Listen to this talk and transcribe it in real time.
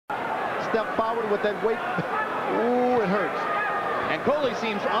step forward with that weight. Ooh, it hurts. And Coley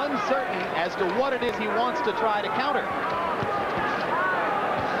seems uncertain as to what it is he wants to try to counter.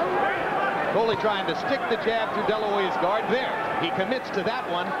 Coley trying to stick the jab through De La Hoya's guard. There, he commits to that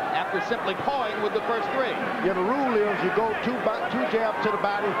one after simply pawing with the first three. Yeah, the rule is you go two jabs to the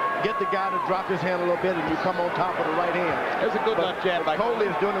body, get the guy to drop his hand a little bit, and you come on top of the right hand. There's a good left jab by Coley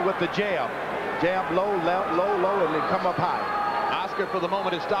is doing it with the jab. Jab low, left, low, low, and then come up high. Oscar, for the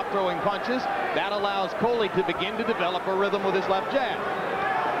moment, has stopped throwing punches. That allows Coley to begin to develop a rhythm with his left jab.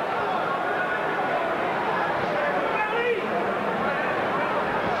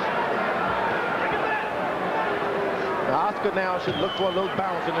 Oscar now should look for a little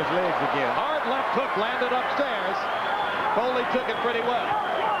bounce in his legs again. Hard left hook landed upstairs. Coley took it pretty well.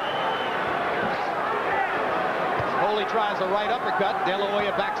 Coley tries a right uppercut. De La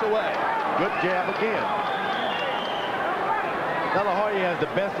Hoya backs away. Good jab again. De La Hoya has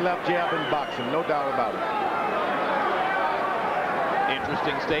the best left jab in boxing, no doubt about it.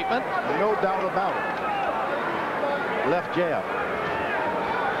 Interesting statement. No doubt about it. Left jab.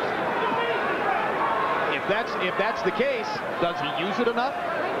 If that's the case, does he use it enough?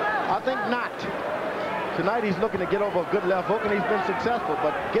 I think not. Tonight he's looking to get over a good left hook, and he's been successful.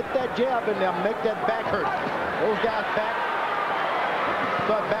 But get that jab in there, make that back hurt. Those guys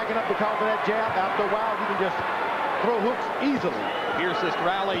start backing up because of that jab. After a while, you can just throw hooks easily. Fiercest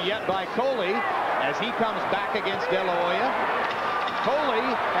rally yet by Coley as he comes back against De La Hoya. Coley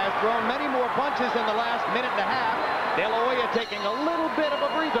has thrown many more punches in the last minute and a half. De La Hoya taking a little bit of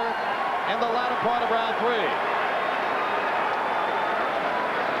a breather in the latter part of round three.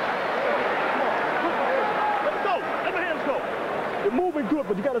 Let it go. Let my hands go. You're moving good,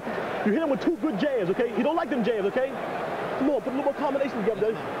 but you hit him with two good jabs, okay? You don't like them jabs, okay? Come on, put a little more combination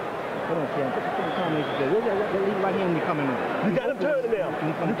together. Hold on, Cam. Put the combination together. Where's that right hand coming in? You got him turning now.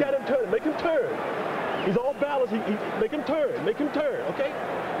 You got him turning. Make him turn. He's all balanced. Make him turn. Make him turn, okay?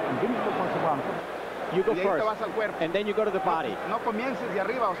 You go first, and then you go to the body.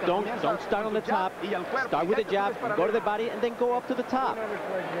 Don't start on the top. Start with the jab, go to the body, and then go up to the top.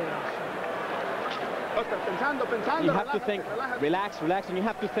 You have to think, relax, and you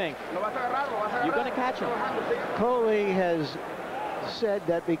have to think. You're going to catch him. Coley has said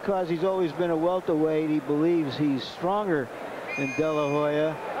that because he's always been a welterweight, he believes he's stronger than De La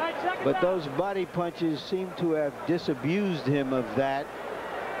Hoya. But those body punches seem to have disabused him of that.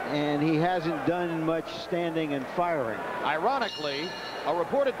 And he hasn't done much standing and firing. Ironically, a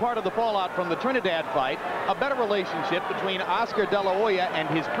reported part of the fallout from the Trinidad fight, a better relationship between Oscar De La Hoya and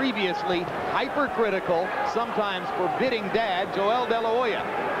his previously hypercritical, sometimes forbidding dad, Joel De La Hoya.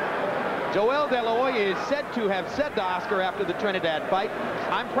 Joel De La Hoya is said to have said to Oscar after the Trinidad fight,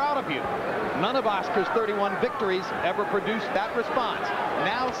 "I'm proud of you." None of Oscar's 31 victories ever produced that response.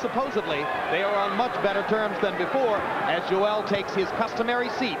 Now, supposedly, they are on much better terms than before as Joel takes his customary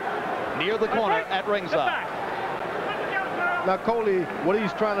seat near the corner at ringside. Now, Coley, what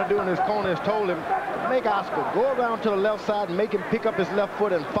he's trying to do in his corner has told him, make Oscar go around to the left side and make him pick up his left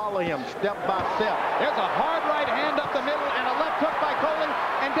foot and follow him step by step. There's a hard right hand up the middle and a left hook by Coley,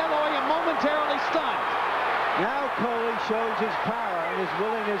 and De La Hoya momentarily stunned. Now Coley shows his power and his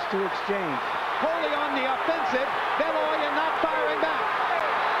willingness to exchange. Coley on the offensive, De La Hoya not firing back.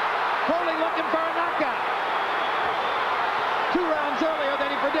 Coley looking for a knockout. 2 rounds earlier than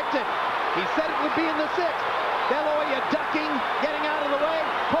he predicted. He said it would be in the 6th. De La Hoya ducking, getting out of the way.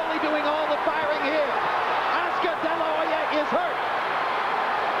 Coley doing all the firing here. Oscar De La Hoya is hurt.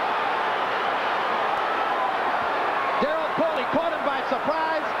 Derrell Coley caught him by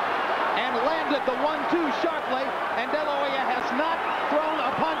surprise and landed the 1-2 sharply, and De La Hoya has not thrown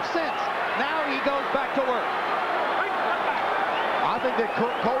a punch since. Now he goes back to work. I think that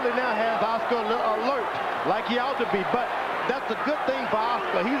Coley now has Oscar alert like he ought to be, but that's a good thing for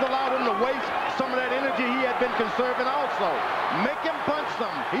Oscar. He's allowed him to waste some of that energy he had been conserving also. Make him punch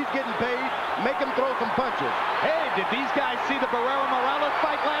some. He's getting paid. Make him throw some punches. Hey, did these guys see the Barrera-Morales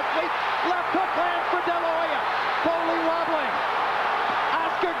fight last week? Left hook lands for De La Hoya. Coley wobbling.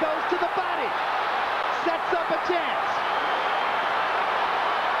 Oscar goes to the body. Sets up a chance.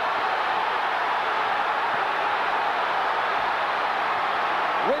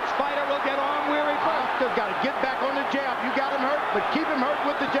 Which fighter will get arm weary first? Oscar's got to get back on the jab. You got him hurt, but keep him hurt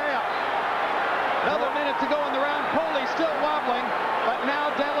with the jab. Another minute to go in the round. Coley still wobbling, but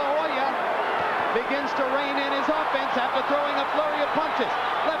now De La Hoya begins to rein in his offense after throwing a flurry of punches.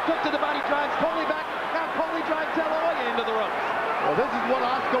 Left hook to the body, drives Coley back. Now Coley drives De La Hoya into the ropes. Well, this is what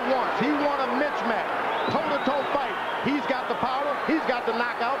Oscar wants. He wants a mismatch, toe-to-toe fight. He's got the power. He's got the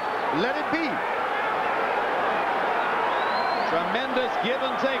knockouts. Let it be. Tremendous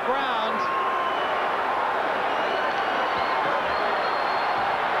give-and-take rounds.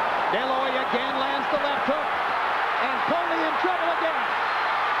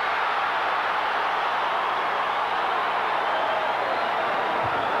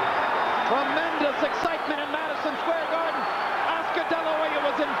 excitement in Madison Square Garden. Oscar De La Hoya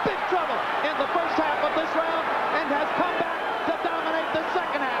was in big trouble in the first half of this round and has come back to dominate the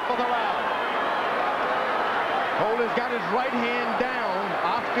second half of the round. Coley's got his right hand down.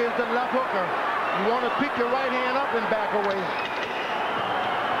 Oscar is the left hooker. You want to pick your right hand up and back away.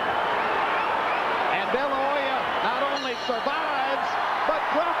 And De La Hoya not only survives, but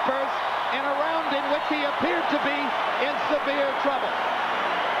prospers in a round in which he appeared to be in severe trouble.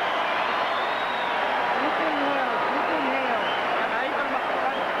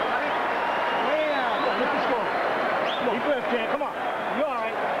 Deep breath, Jan. Come on. You're all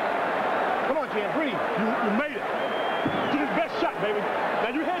right. Come on, Jan. Breathe. You made it. You did his best shot, baby. Now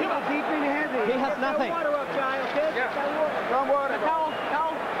you hit him. Deep in heavy. He has nothing. Water up, child. Okay? Yeah. Some water. Towel.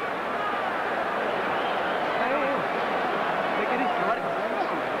 Towel. Take it easy. Got it?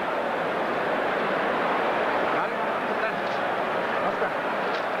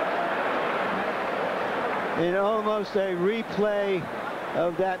 In almost a replay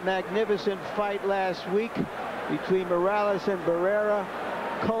of that magnificent fight last week between Morales and Barrera,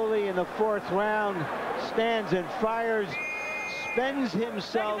 Coley in the 4th round stands and fires, spends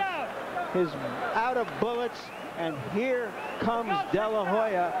himself, his out of bullets, and here comes De La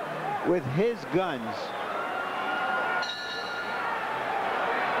Hoya with his guns.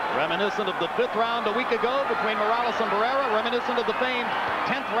 Reminiscent of the 5th round a week ago between Morales and Barrera, reminiscent of the famed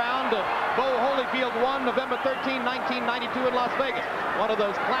 10th round of Bo Holyfield won November 13, 1992 in Las Vegas. One of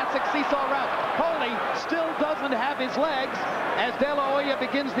those classic seesaw rounds. Coley still doesn't have his legs as De La Hoya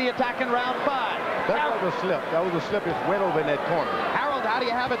begins the attack in round 5. That was a slip. That was a slip. It's wet over in that corner. Harold, how do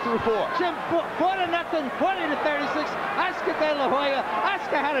you have it through 4? Jim, 4-0, 40-36. Oscar De La Hoya.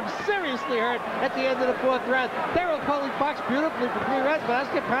 Oscar had him seriously hurt at the end of the 4th round. Derrell Coley boxed beautifully for 3 rounds, but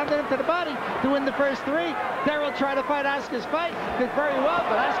Oscar pounded him to the body to win the first 3. Derrell tried to fight Oscar's fight, did very well,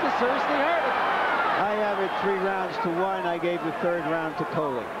 but Oscar seriously hurt him. I have it 3 rounds to 1. I gave the 3rd round to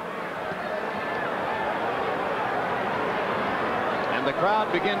Coley. And the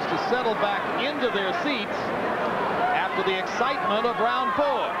crowd begins to settle back into their seats after the excitement of round 4.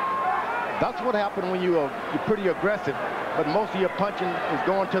 That's what happened when you're pretty aggressive, but most of your punching is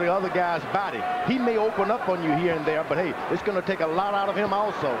going to the other guy's body. He may open up on you here and there, but hey, it's going to take a lot out of him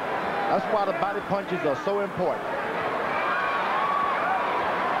also. That's why the body punches are so important.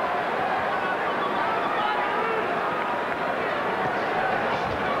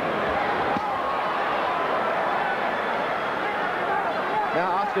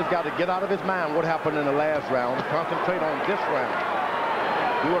 Now Oscar's got to get out of his mind what happened in the last round, concentrate on this round.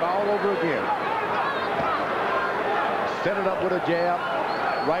 Do it all over again. Set it up with a jab,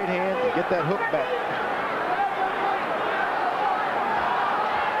 right hand, and get that hook back.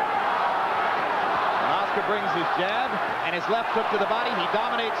 Oscar brings his jab and his left hook to the body. He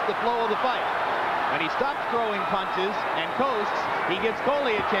dominates the flow of the fight. When he stops throwing punches and coasts, he gives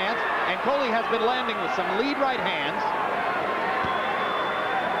Coley a chance, and Coley has been landing with some lead right hands.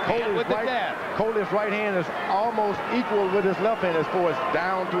 Coley's right hand is almost equal with his left hand as far as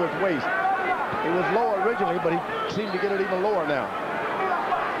down to his waist. It was low originally, but he seemed to get it even lower now.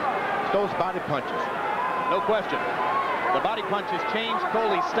 It's those body punches. No question. The body punches changed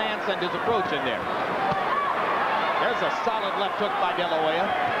Coley's stance and his approach in there. There's a solid left hook by De La Hoya.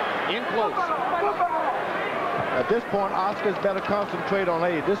 In close. At this point, Oscar's better concentrate on,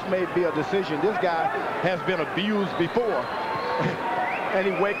 hey, this may be a decision. This guy has been abused before. And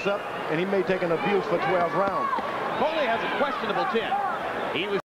he wakes up, and he may take an abuse for 12 rounds. Coley has a questionable chin. He was